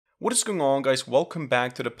What is going on, guys? Welcome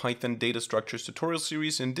back to the Python data structures tutorial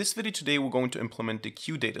series. In this video today, we're going to implement the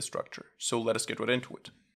queue data structure. So let us get right into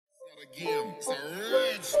it.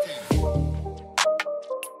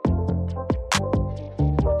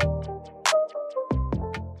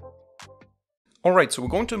 Alright, so we're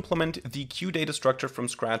going to implement the queue data structure from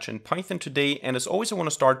scratch in Python today, and as always I want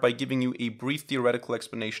to start by giving you a brief theoretical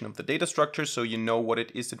explanation of the data structure so you know what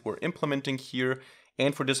it is that we're implementing here,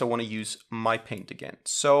 and for this I want to use MyPaint again.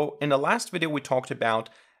 So in the last video we talked about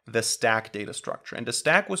the stack data structure, and the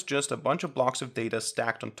stack was just a bunch of blocks of data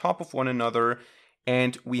stacked on top of one another,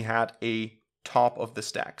 and we had a top of the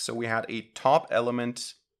stack. So we had a top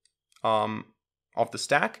element of the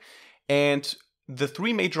stack, and the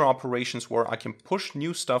three major operations were I can push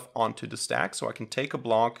new stuff onto the stack, so I can take a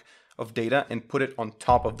block of data and put it on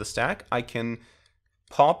top of the stack. I can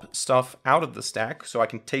pop stuff out of the stack, so I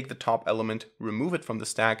can take the top element, remove it from the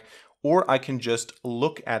stack, or I can just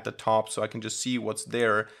look at the top, so I can just see what's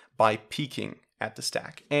there by peeking at the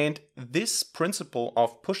stack. And this principle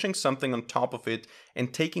of pushing something on top of it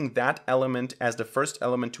and taking that element as the first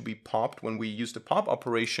element to be popped when we use the pop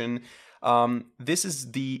operation, this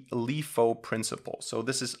is the LIFO principle. So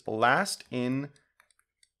this is last in,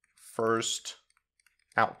 first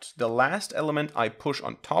out. The last element I push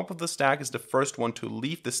on top of the stack is the first one to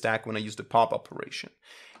leave the stack when I use the pop operation.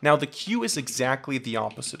 Now the queue is exactly the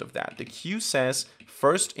opposite of that. The queue says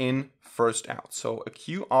first in, first out. So a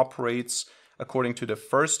queue operates according to the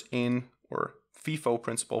first in, or FIFO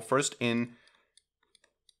principle, first in,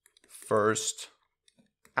 first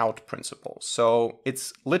out principle. So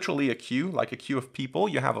it's literally a queue, like a queue of people.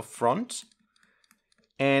 You have a front,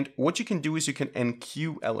 and what you can do is you can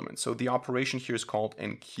enqueue elements. So the operation here is called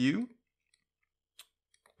enqueue,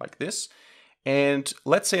 like this. And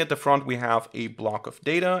let's say at the front we have a block of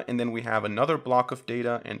data, and then we have another block of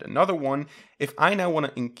data and another one. If I now want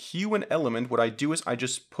to enqueue an element, what I do is I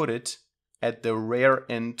just put it at the rear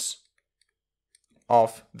end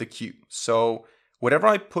of the queue. So whatever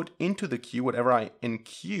I put into the queue, whatever I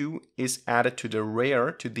enqueue, is added to the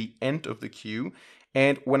rear, to the end of the queue.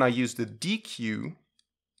 And when I use the dequeue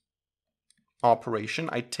operation,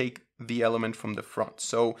 I take the element from the front.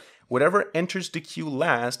 So whatever enters the queue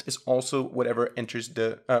last is also whatever enters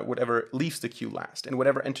the whatever leaves the queue last, and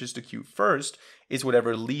whatever enters the queue first is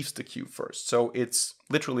whatever leaves the queue first. So it's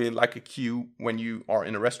literally like a queue when you are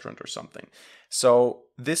in a restaurant or something. So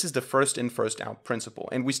this is the first in, first out principle,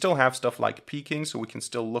 and we still have stuff like peeking, so we can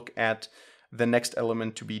still look at the next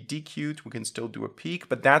element to be dequeued. We can still do a peek,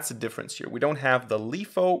 but that's the difference here. We don't have the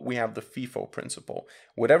LIFO, we have the FIFO principle.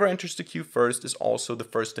 Whatever enters the queue first is also the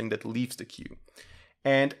first thing that leaves the queue.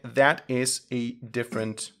 And that is a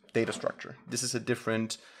different data structure. This is a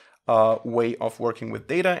different way of working with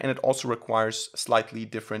data, and it also requires slightly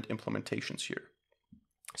different implementations here.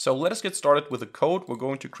 So let us get started with the code. We're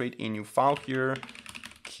going to create a new file here,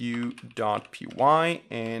 queue.py,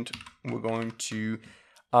 and we're going to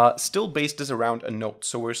still base this around a node.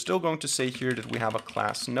 So we're still going to say here that we have a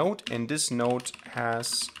class node, and this node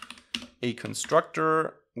has a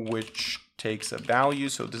constructor which takes a value.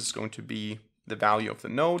 So this is going to be the value of the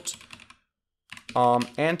node.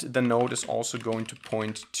 And the node is also going to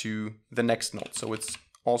point to the next node. So it's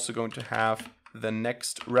also going to have the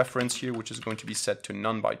next reference here, which is going to be set to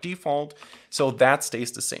none by default. So that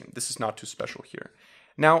stays the same. This is not too special here.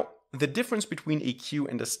 Now, the difference between a queue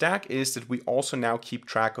and a stack is that we also now keep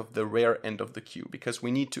track of the rear end of the queue, because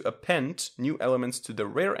we need to append new elements to the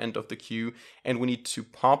rear end of the queue, and we need to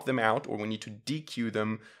pop them out, or we need to dequeue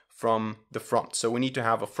them from the front. So we need to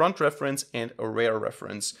have a front reference and a rear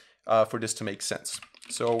reference for this to make sense.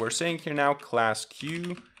 So we're saying here now class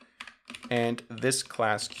queue, and this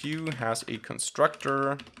class queue has a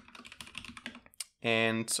constructor,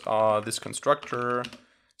 and this constructor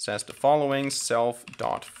says the following: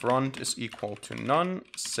 self.front is equal to none,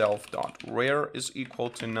 self.rear is equal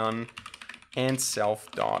to none, and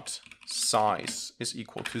self.size is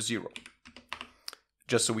equal to 0.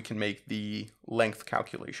 Just so we can make the length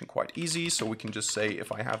calculation quite easy. So we can just say,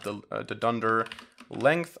 if I have the dunder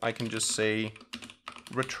length, I can just say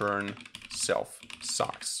return self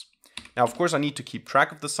size. Now, of course, I need to keep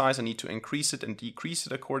track of the size. I need to increase it and decrease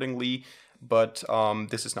it accordingly. But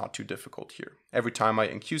this is not too difficult here. Every time I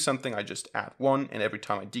enqueue something, I just add 1, and every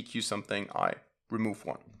time I dequeue something, I remove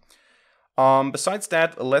 1. Besides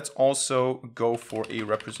that, let's also go for a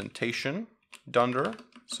representation dunder.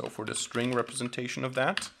 So for the string representation of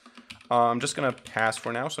that, I'm just going to pass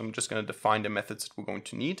for now. So I'm just going to define the methods that we're going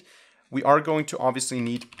to need. We are going to obviously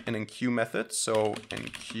need an enqueue method. So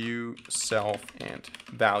enqueue self and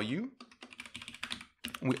value.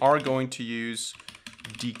 We are going to use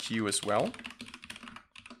dequeue as well.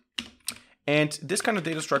 And this kind of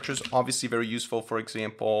data structure is obviously very useful. For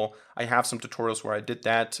example, I have some tutorials where I did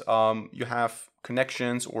that. You have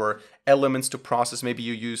connections or elements to process. Maybe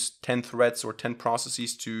you use 10 threads or 10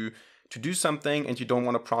 processes to do something, and you don't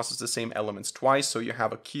want to process the same elements twice. So you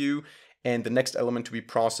have a queue, and the next element to be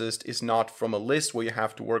processed is not from a list where you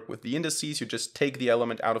have to work with the indices. You just take the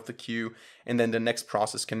element out of the queue, and then the next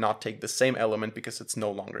process cannot take the same element because it's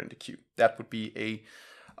no longer in the queue. That would be a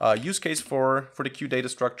use case for the queue data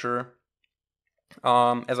structure.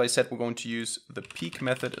 As I said, we're going to use the peek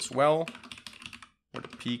method as well, or the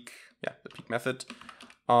peek method.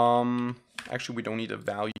 Actually, we don't need a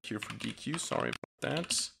value here for DQ, sorry about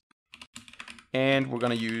that. And we're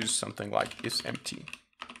going to use something like isEmpty,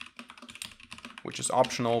 which is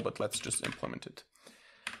optional, but let's just implement it.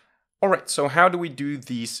 All right, so how do we do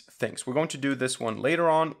these things? We're going to do this one later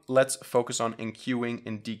on. Let's focus on enqueuing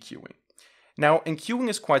and dequeuing. Now, enqueuing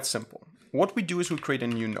is quite simple. What we do is we create a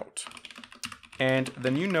new node. And the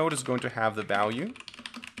new node is going to have the value.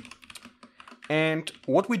 And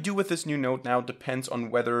what we do with this new node now depends on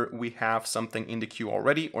whether we have something in the queue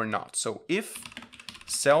already or not. So if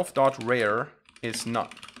self.rare is none,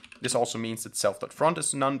 this also means that self.front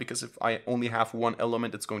is none, because if I only have one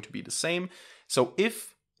element, it's going to be the same. So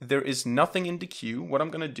if there is nothing in the queue, what I'm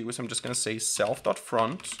going to do is I'm just going to say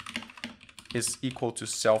self.front is equal to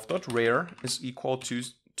self.rare is equal to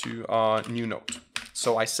new node.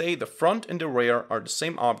 So I say the front and the rare are the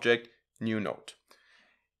same object, new node.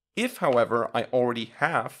 If, however, I already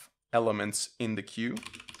have elements in the queue,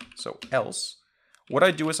 so else, what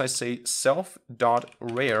I do is I say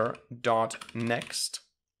self.rare.next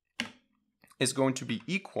is going to be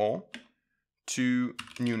equal to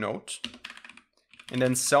new node. And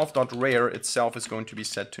then self.rare itself is going to be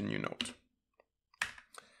set to new node.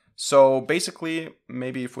 So basically,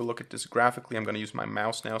 maybe if we look at this graphically, I'm going to use my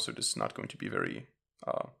mouse now, so this is not going to be very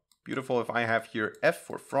beautiful. If I have here F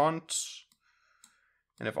for front,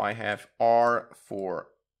 and if I have R for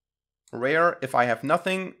rare, if I have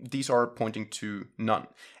nothing, these are pointing to none.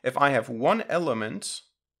 If I have one element,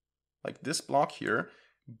 like this block here,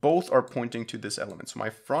 both are pointing to this element. So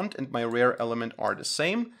my front and my rare element are the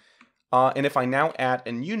same. And if I now add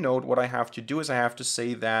a new node, what I have to do is I have to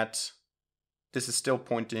say that this is still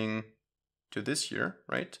pointing to this here,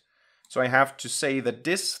 right? So I have to say that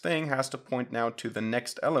this thing has to point now to the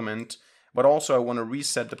next element, but also I want to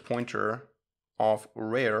reset the pointer of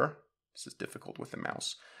rare. This is difficult with the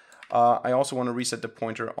mouse. I also want to reset the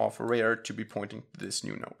pointer of rare to be pointing to this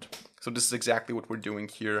new node. So this is exactly what we're doing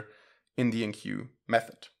here in the enqueue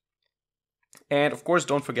method. And of course,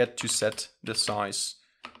 don't forget to set the size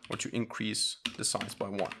or to increase the size by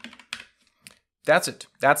 1. That's it.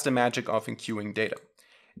 That's the magic of enqueuing data.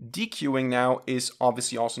 Dequeuing now is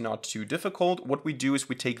obviously also not too difficult. What we do is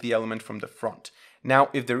we take the element from the front. Now,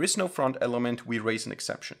 if there is no front element, we raise an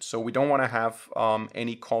exception. So we don't want to have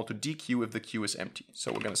any call to dequeue if the queue is empty.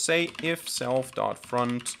 So we're going to say if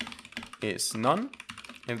self.front is none.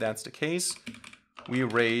 If that's the case, we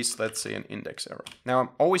raise, let's say, an index error. Now, I'm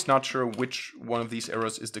always not sure which one of these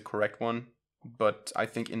errors is the correct one, but I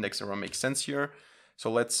think index error makes sense here.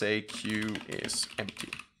 So let's say queue is empty.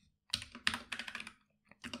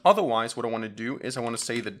 Otherwise, what I want to do is I want to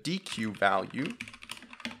say the dequeue value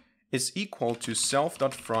is equal to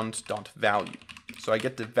self.front.value. So I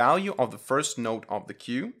get the value of the first node of the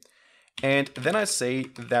queue, and then I say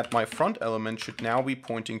that my front element should now be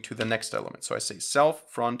pointing to the next element. So I say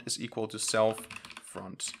self.front is equal to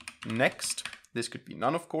self.front.next. This could be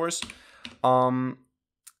none, of course.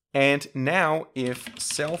 And now if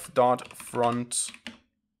self.front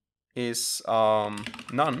is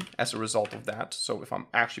none as a result of that, so if I'm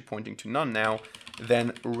actually pointing to none now,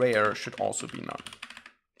 then rare should also be none.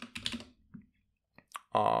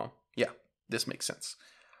 Yeah, this makes sense.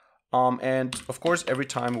 And of course, every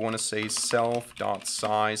time we want to say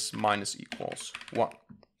self.size minus equals 1.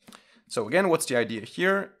 So again, what's the idea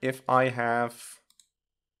here? If I have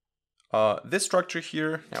this structure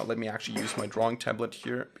here, now let me actually use my drawing tablet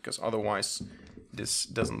here, because otherwise this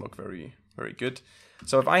doesn't look very good.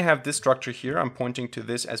 So if I have this structure here, I'm pointing to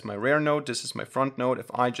this as my rare node, this is my front node. If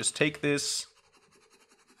I just take this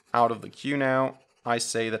out of the queue now, I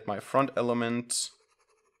say that my front element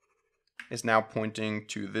is now pointing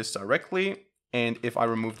to this directly. And if I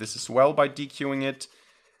remove this as well by dequeuing it,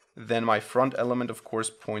 then my front element, of course,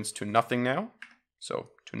 points to nothing now, so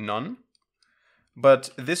to none. But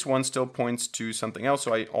this one still points to something else,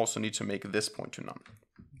 so I also need to make this point to none.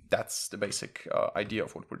 That's the basic idea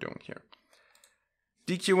of what we're doing here.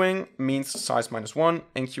 Dequeuing means size minus 1,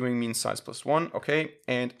 enqueuing means size plus 1, okay?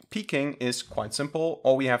 And peeking is quite simple.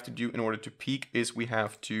 All we have to do in order to peek is we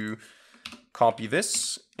have to copy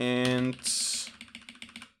this, and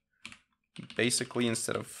basically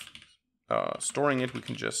instead of storing it, we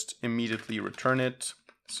can just immediately return it.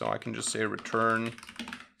 So I can just say return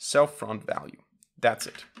self front value. That's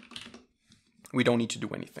it. We don't need to do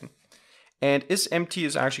anything. And isEmpty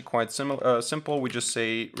is actually quite simple. We just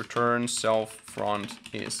say return self front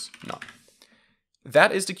is none.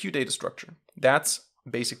 That is the Q data structure. That's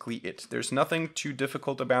basically it. There's nothing too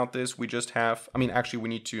difficult about this. We just have, actually we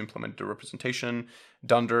need to implement the representation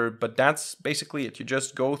dunder, but that's basically it. You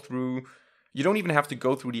just go through, you don't even have to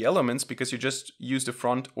go through the elements because you just use the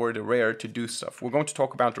front or the rear to do stuff. We're going to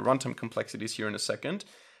talk about the runtime complexities here in a second,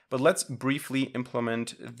 but let's briefly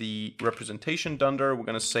implement the representation dunder. We're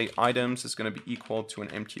going to say items is going to be equal to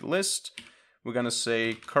an empty list. We're going to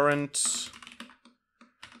say current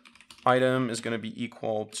item is going to be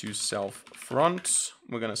equal to self front.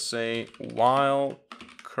 We're going to say while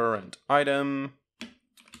current item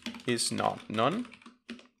is not none.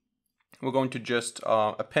 We're going to just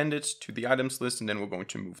append it to the items list, and then we're going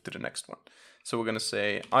to move to the next one. So we're going to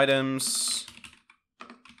say items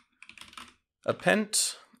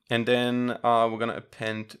append, and then we're going to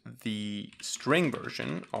append the string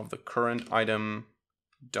version of the current item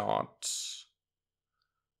dot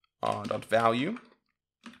value.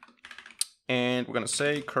 And we're going to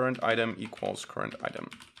say current item equals current item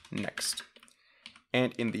next.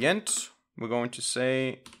 And in the end, we're going to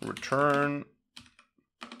say return,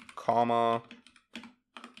 comma,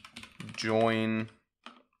 join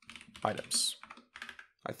items.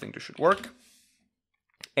 I think this should work.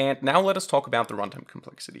 And now let us talk about the runtime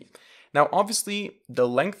complexity. Now, obviously, the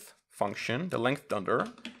length function, the length dunder,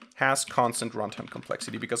 has constant runtime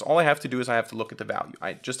complexity because all I have to do is I have to look at the value.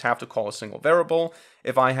 I just have to call a single variable.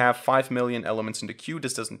 If I have 5 million elements in the queue,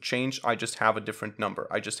 this doesn't change. I just have a different number.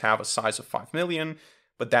 I just have a size of 5 million,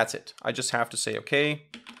 but that's it. I just have to say, okay,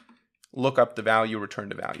 look up the value, return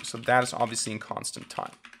the value. So that is obviously in constant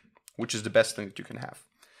time, which is the best thing that you can have.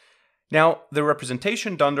 Now, the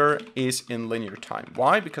representation dunder is in linear time.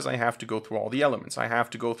 Why? Because I have to go through all the elements. I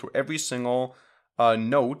have to go through every single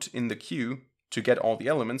node in the queue to get all the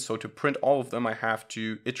elements. So to print all of them, I have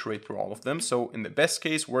to iterate through all of them. So in the best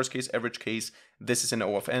case, worst case, average case, this is in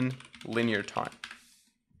O of n, linear time.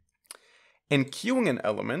 In queuing an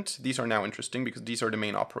element, these are now interesting because these are the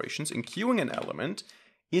main operations. In queuing an element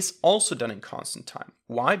is also done in constant time.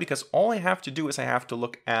 Why? Because all I have to do is I have to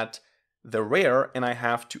look at the rear and I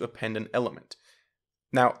have to append an element.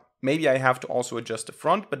 Now, maybe I have to also adjust the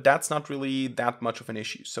front, but that's not really that much of an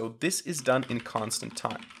issue. So this is done in constant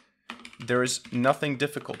time. There is nothing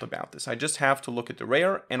difficult about this. I just have to look at the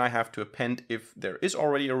rear and I have to append if there is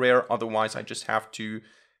already a rear. Otherwise, I just have to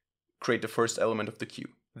create the first element of the queue.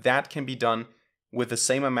 That can be done with the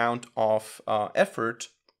same amount of effort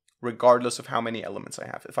regardless of how many elements I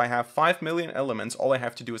have. If I have 5 million elements, all I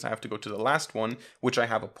have to do is I have to go to the last one, which I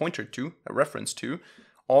have a pointer to, a reference to.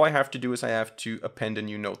 All I have to do is I have to append a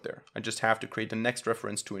new node there. I just have to create the next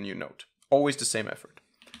reference to a new node. Always the same effort.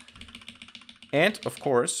 And of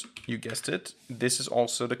course, you guessed it, this is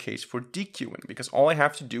also the case for dequeuing, because all I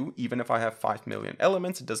have to do, even if I have 5 million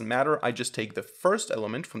elements, it doesn't matter. I just take the first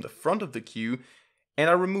element from the front of the queue and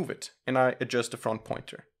I remove it and I adjust the front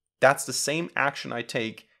pointer. That's the same action I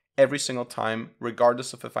take every single time,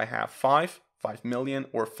 regardless of if I have 5 million,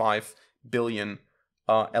 or 5 billion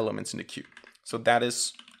elements in the queue. So that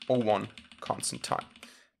is O1 constant time.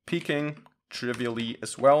 Peaking, trivially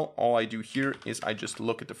as well, all I do here is I just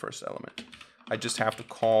look at the first element. I just have to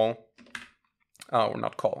call, or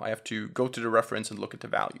not call, I have to go to the reference and look at the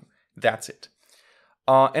value. That's it.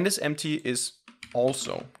 And isEmpty is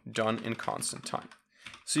also done in constant time.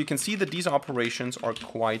 So you can see that these operations are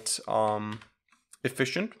quite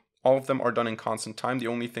efficient. All of them are done in constant time. The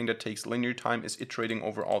only thing that takes linear time is iterating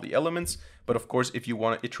over all the elements. But of course, if you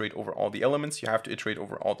want to iterate over all the elements, you have to iterate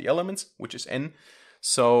over all the elements, which is n.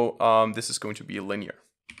 So this is going to be linear.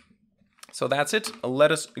 So that's it.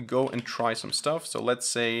 Let us go and try some stuff. So let's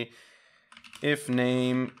say if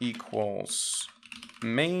name equals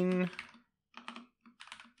main.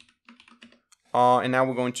 And now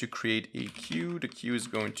we're going to create a queue. The queue is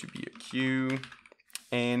going to be a queue.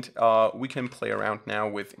 And we can play around now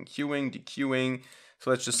with enqueuing, dequeuing. So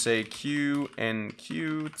let's just say queue and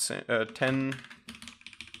queue 10.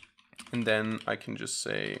 And then I can just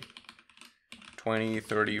say 20,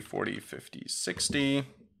 30, 40, 50, 60.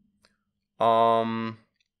 And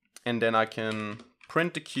then I can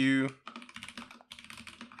print the queue.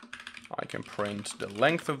 I can print the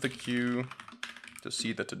length of the queue to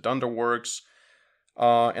see that the dunder works.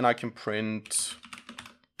 And I can print,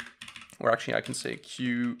 or actually I can say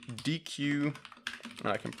queue dequeue,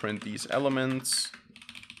 and I can print these elements.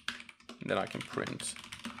 And then I can print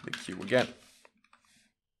the queue again.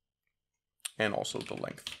 And also the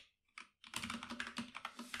length.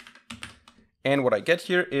 And what I get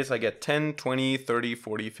here is I get 10, 20, 30,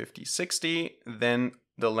 40, 50, 60. Then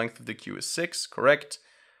the length of the queue is 6, correct?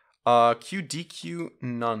 Q, DQ,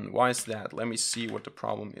 none. Why is that? Let me see what the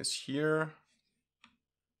problem is here.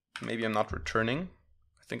 Maybe I'm not returning.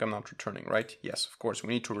 I think I'm not returning, right? Yes, of course.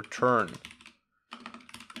 We need to return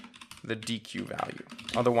the DQ value.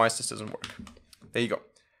 Otherwise, this doesn't work. There you go.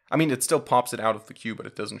 I mean, it still pops it out of the queue, but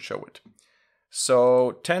it doesn't show it.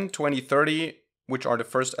 So 10, 20, 30, which are the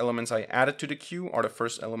first elements I added to the queue, are the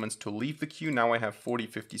first elements to leave the queue. Now I have 40,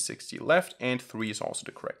 50, 60 left, and 3 is also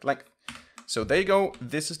the correct length. So there you go.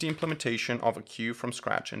 This is the implementation of a queue from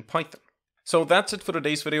scratch in Python. So that's it for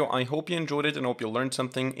today's video. I hope you enjoyed it and hope you learned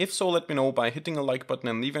something. If so, let me know by hitting a like button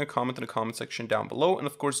and leaving a comment in the comment section down below. And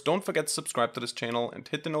of course, don't forget to subscribe to this channel and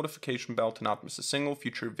hit the notification bell to not miss a single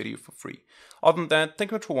future video for free. Other than that,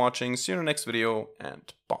 thank you much for watching. See you in the next video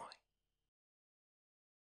and